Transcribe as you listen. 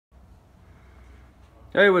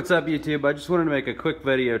Hey, what's up YouTube? I just wanted to make a quick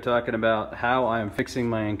video talking about how I'm fixing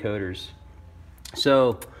my encoders.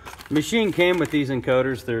 So, the machine came with these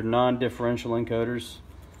encoders. They're non-differential encoders.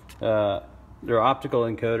 They're optical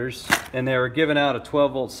encoders, and they were giving out a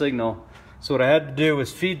 12-volt signal. So what I had to do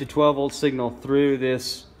was feed the 12-volt signal through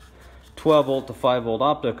this 12-volt to 5-volt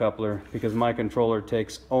optocoupler, because my controller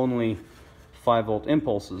takes only 5-volt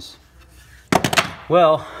impulses.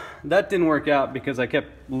 Well, that didn't work out because I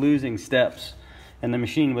kept losing steps, and the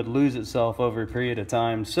machine would lose itself over a period of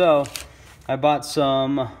time. So I bought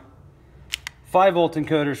some 5-volt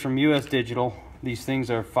encoders from US Digital. These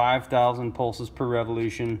things are 5,000 pulses per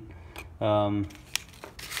revolution. Well,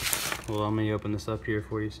 let me open this up here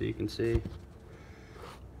for you so you can see.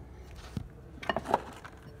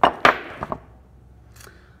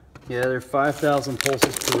 Yeah, they're 5,000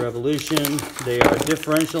 pulses per revolution. They are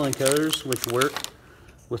differential encoders, which work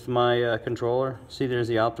with my controller. See, there's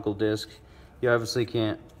the optical disc. You obviously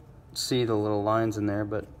can't see the little lines in there,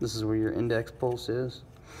 but this is where your index pulse is.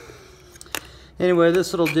 Anyway,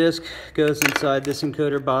 this little disc goes inside this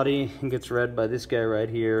encoder body and gets read by this guy right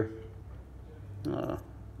here. Get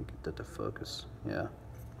that to focus. Yeah.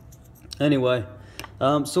 Anyway,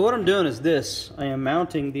 so what I'm doing is this. I am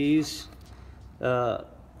mounting these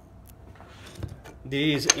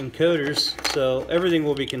encoders, so everything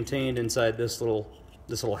will be contained inside this little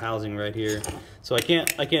housing right here. So I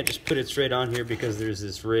can't just put it straight on here because there's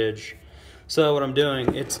this ridge. So what I'm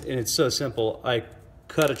doing, it's so simple. I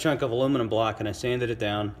cut a chunk of aluminum block and I sanded it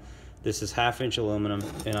down. This is 1/2 inch aluminum,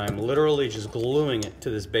 and I'm literally just gluing it to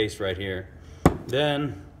this base right here.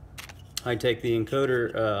 Then I take the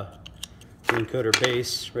encoder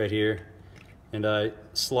base right here, and I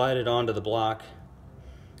slide it onto the block,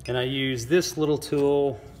 and I use this little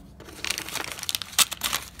tool.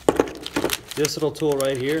 This little tool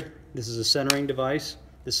right here, this is a centering device.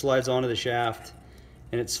 This slides onto the shaft,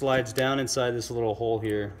 and it slides down inside this little hole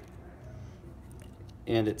here,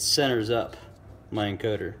 and it centers up my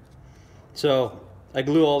encoder. So I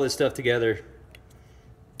glue all this stuff together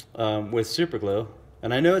with super glue,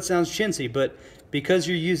 and I know it sounds chintzy, but because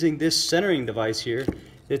you're using this centering device here,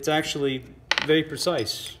 it's actually very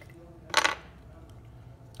precise.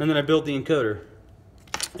 And then I built the encoder,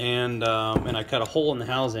 and I cut a hole in the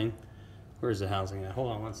housing. Where's the housing at?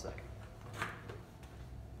 Hold on one second.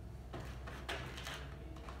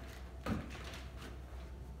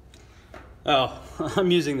 Oh, I'm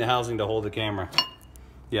using the housing to hold the camera.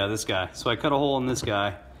 Yeah, this guy. So I cut a hole in this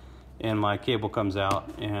guy, and my cable comes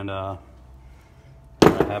out, and I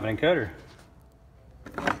have an encoder.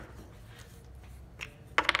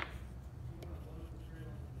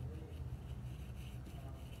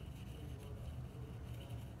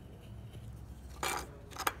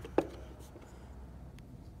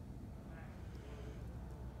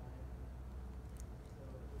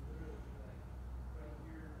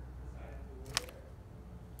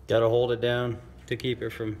 Gotta hold it down to keep it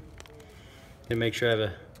from, and make sure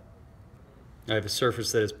I have a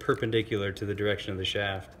surface that is perpendicular to the direction of the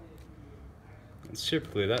shaft. And super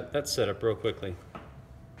glue, that's set up real quickly.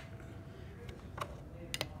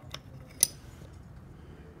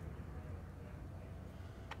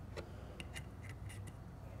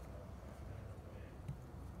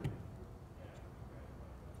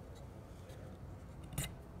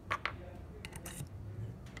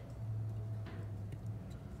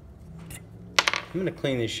 I'm going to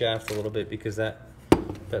clean this shaft a little bit because that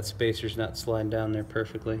spacer's not sliding down there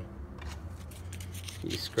perfectly.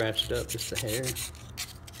 You scratched up just a hair.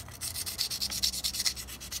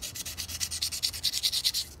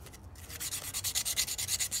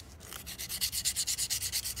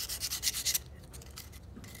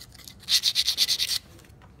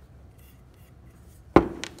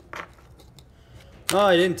 Oh,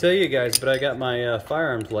 I didn't tell you guys, but I got my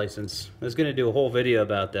firearms license. I was going to do a whole video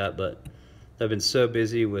about that, but I've been so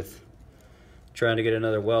busy with trying to get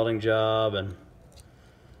another welding job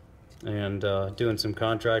and doing some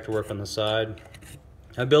contract work on the side.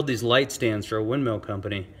 I built these light stands for a windmill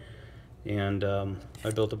company, and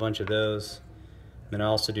I built a bunch of those. And I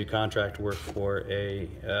also do contract work for a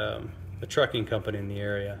trucking company in the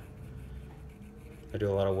area. I do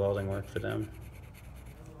a lot of welding work for them.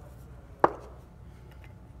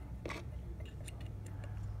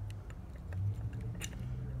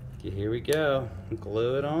 Okay, here we go.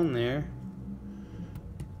 Glue it on there.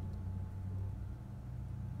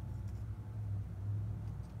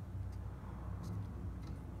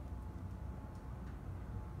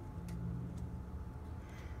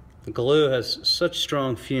 The glue has such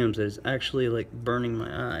strong fumes that it's actually like burning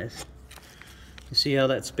my eyes. You see how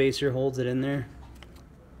that spacer holds it in there?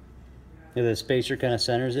 Yeah, the spacer kind of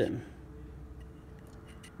centers it.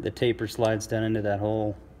 the taper slides down into that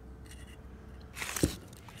hole.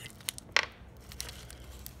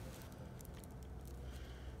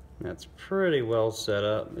 That's pretty well set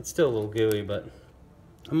up. It's still a little gooey, but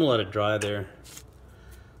I'm gonna let it dry there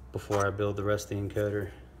before I build the rest of the encoder.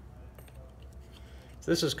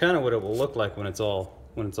 So this is kind of what it will look like when it's all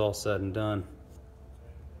said and done.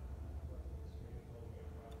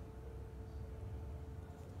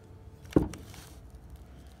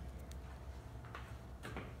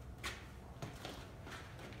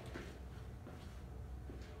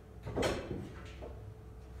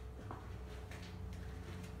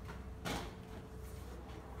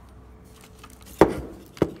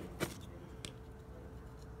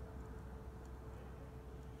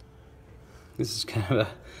 This is kind of a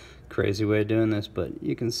crazy way of doing this, but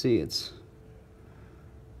you can see it's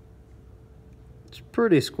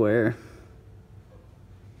pretty square.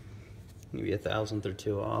 Maybe a thousandth or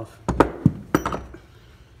two off.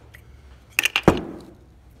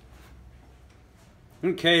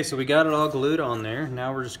 Okay, so we got it all glued on there.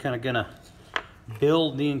 Now we're just kind of gonna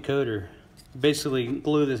build the encoder. Basically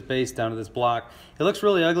glue this base down to this block. It looks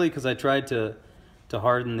really ugly because I tried to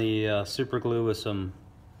harden the super glue with some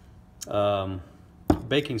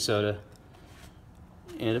baking soda,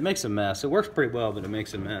 and it makes a mess. It works pretty well, but it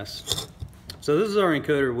makes a mess. So this is our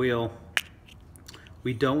encoder wheel.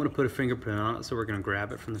 We don't want to put a fingerprint on it, so we're going to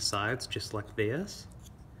grab it from the sides just like this.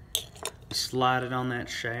 Slide it on that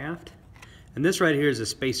shaft, and this right here is a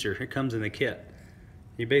spacer. It comes in the kit.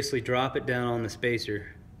 You basically drop it down on the spacer.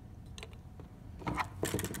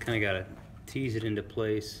 Kind of got to tease it into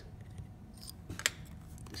place.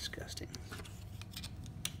 Disgusting.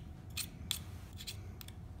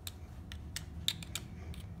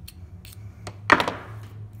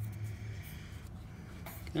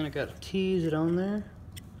 Kind of got to tease it on there.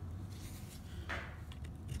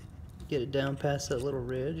 Get it down past that little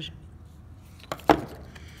ridge.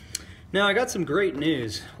 Now I got some great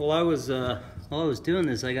news. While I was doing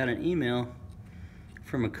this, I got an email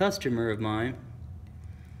from a customer of mine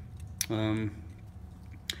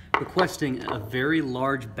requesting a very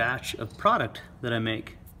large batch of product that I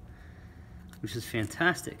make, which is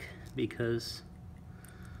fantastic because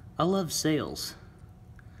I love sales.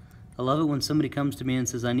 I love it when somebody comes to me and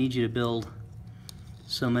says, I need you to build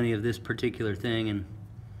so many of this particular thing and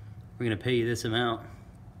we're gonna pay you this amount.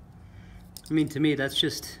 I mean, to me, that's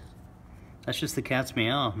just the cat's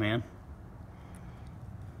meow, man.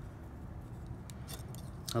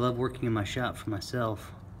 I love working in my shop for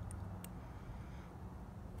myself.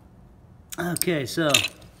 Okay, so, I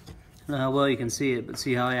don't know how well you can see it, but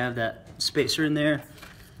see how I have that spacer in there?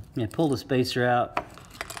 I'm gonna pull the spacer out,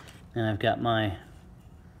 and I've got my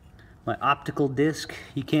optical disc.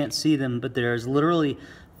 You can't see them, but there's literally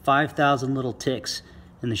 5,000 little ticks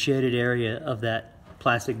in the shaded area of that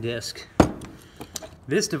plastic disc.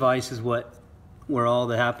 This device is where all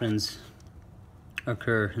the happenings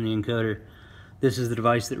occur in the encoder. This is the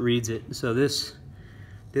device that reads it. So this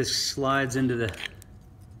slides into the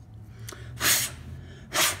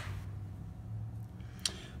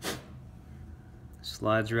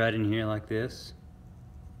slides right in here like this.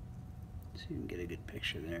 So you can get a good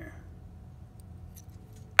picture there.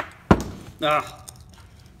 Ah,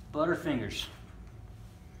 butterfingers.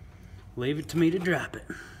 Leave it to me to drop it.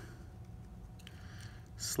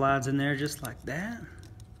 Slides in there just like that.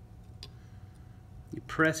 You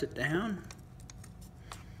press it down.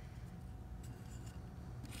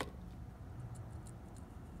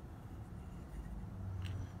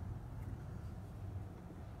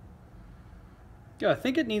 Yeah, I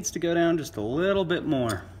think it needs to go down just a little bit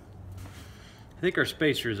more. I think our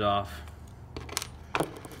spacer's off.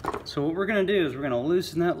 So what we're gonna do is we're gonna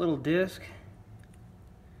loosen that little disc.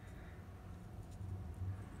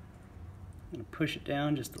 I'm gonna push it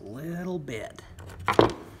down just a little bit.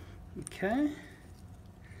 Okay.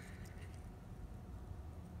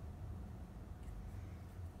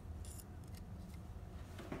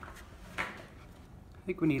 I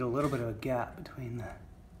think we need a little bit of a gap between the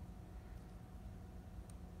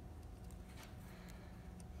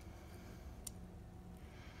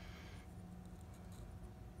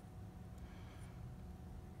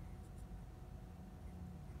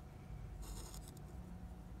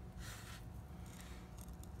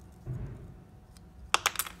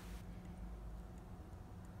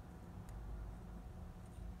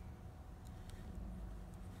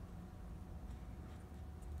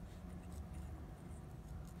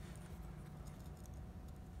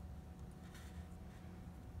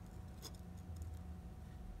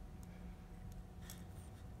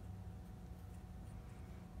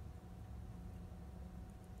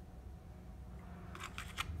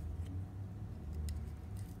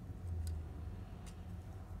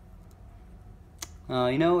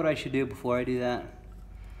You know what I should do before I do that?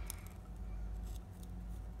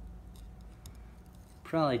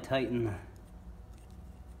 Probably tighten the...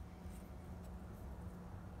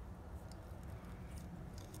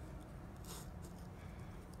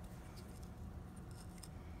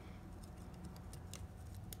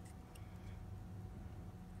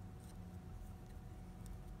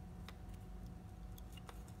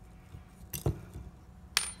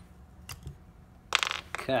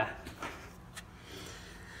 Okay.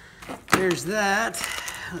 There's that.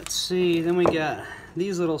 Let's see, then we got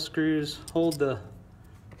these little screws hold the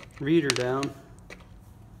reader down.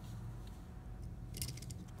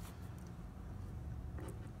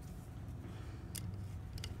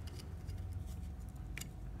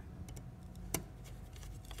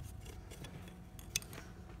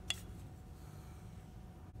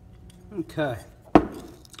 Okay.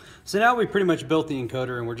 So now we pretty much built the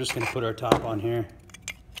encoder and we're just going to put our top on here.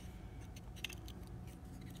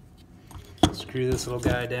 Screw this little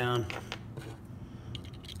guy down.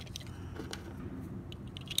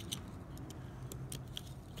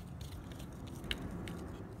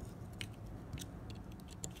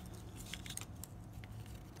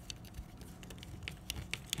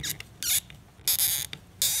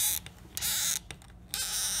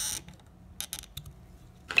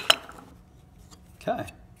 Okay,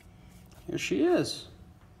 here she is.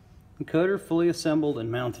 Encoder fully assembled and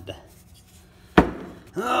mounted.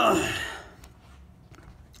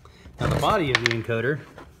 Now the body of the encoder,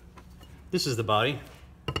 this is the body.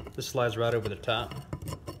 This slides right over the top.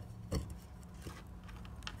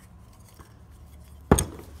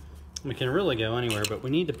 We can really go anywhere, but we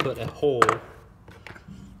need to put a hole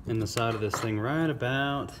in the side of this thing right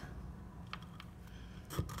about,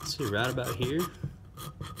 let's see, right about here.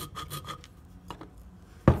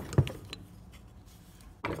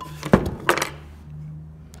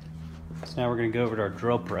 So now we're going to go over to our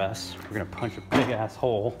drill press. We're going to punch a big ass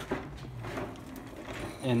hole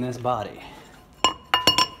in this body.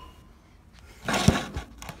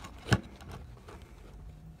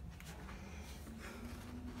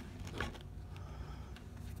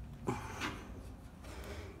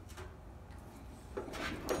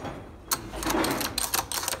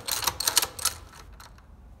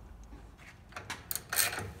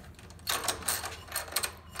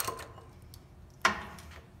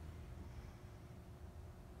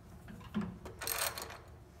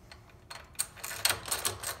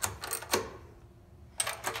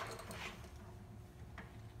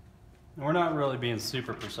 We're not really being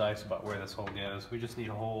super precise about where this hole goes. We just need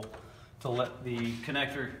a hole to let the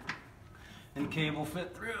connector and cable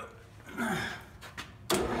fit through.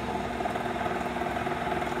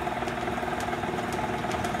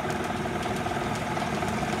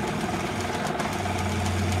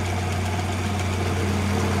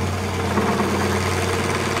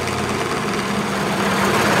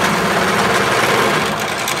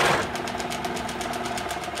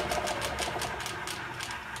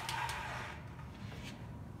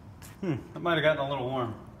 That might have gotten a little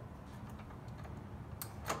warm.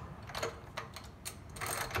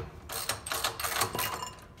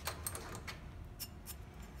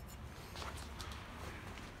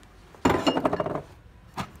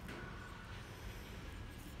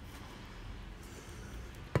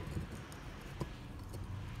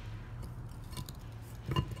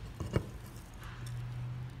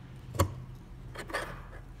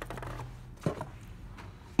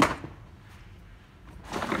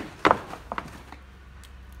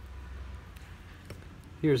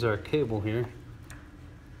 Here's our cable here.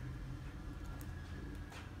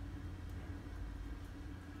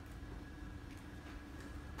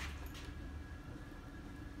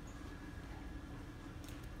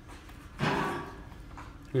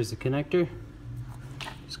 Here's the connector.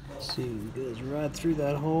 Just see, it goes right through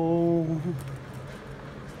that hole.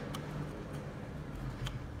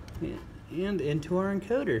 And into our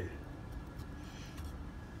encoder.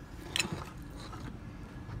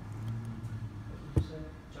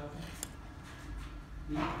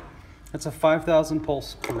 It's a 5,000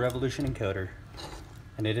 pulse revolution encoder,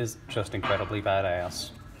 and it is just incredibly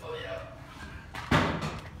badass. Oh yeah.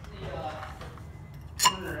 The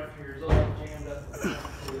corner up here is all jammed up with junk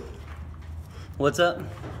too. What's up?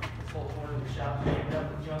 This whole corner of the shop jammed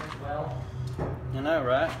up with junk as well. I know,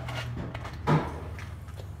 right?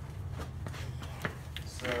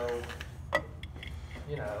 So,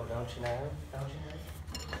 you know, don't you know? Don't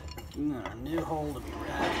you know? Got a new hole to be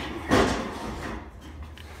right in here.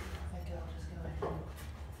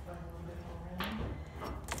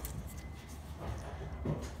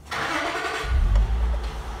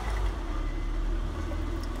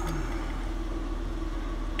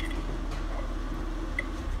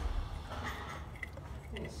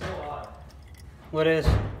 What is?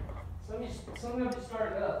 Sometimes you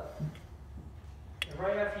start it up, and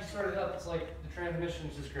right after you start it up, it's like the transmission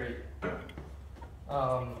is just great.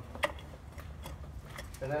 And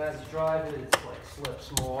then as you drive it, it's like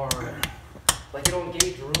slips more. Like it'll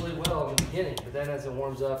engage really well in the beginning, but then as it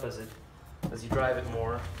warms up, as you drive it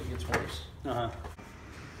more, it gets worse.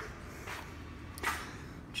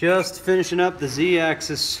 Just finishing up the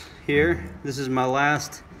Z-axis here. This is my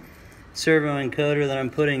last servo encoder that I'm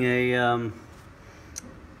putting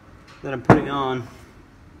on,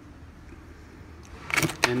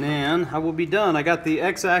 and then I will be done. I got the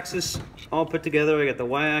X-axis all put together. I got the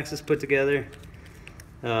Y-axis put together.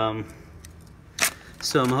 So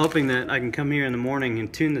I'm hoping that I can come here in the morning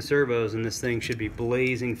and tune the servos, and this thing should be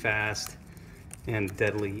blazing fast and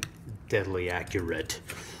deadly accurate.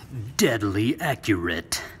 Deadly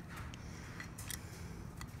accurate.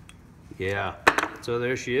 Yeah, so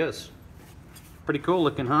there she is. Pretty cool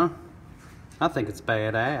looking, huh? I think it's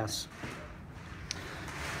badass.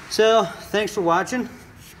 So, thanks for watching,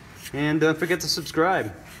 and don't forget to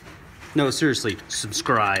subscribe. No, seriously,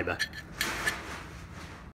 subscribe.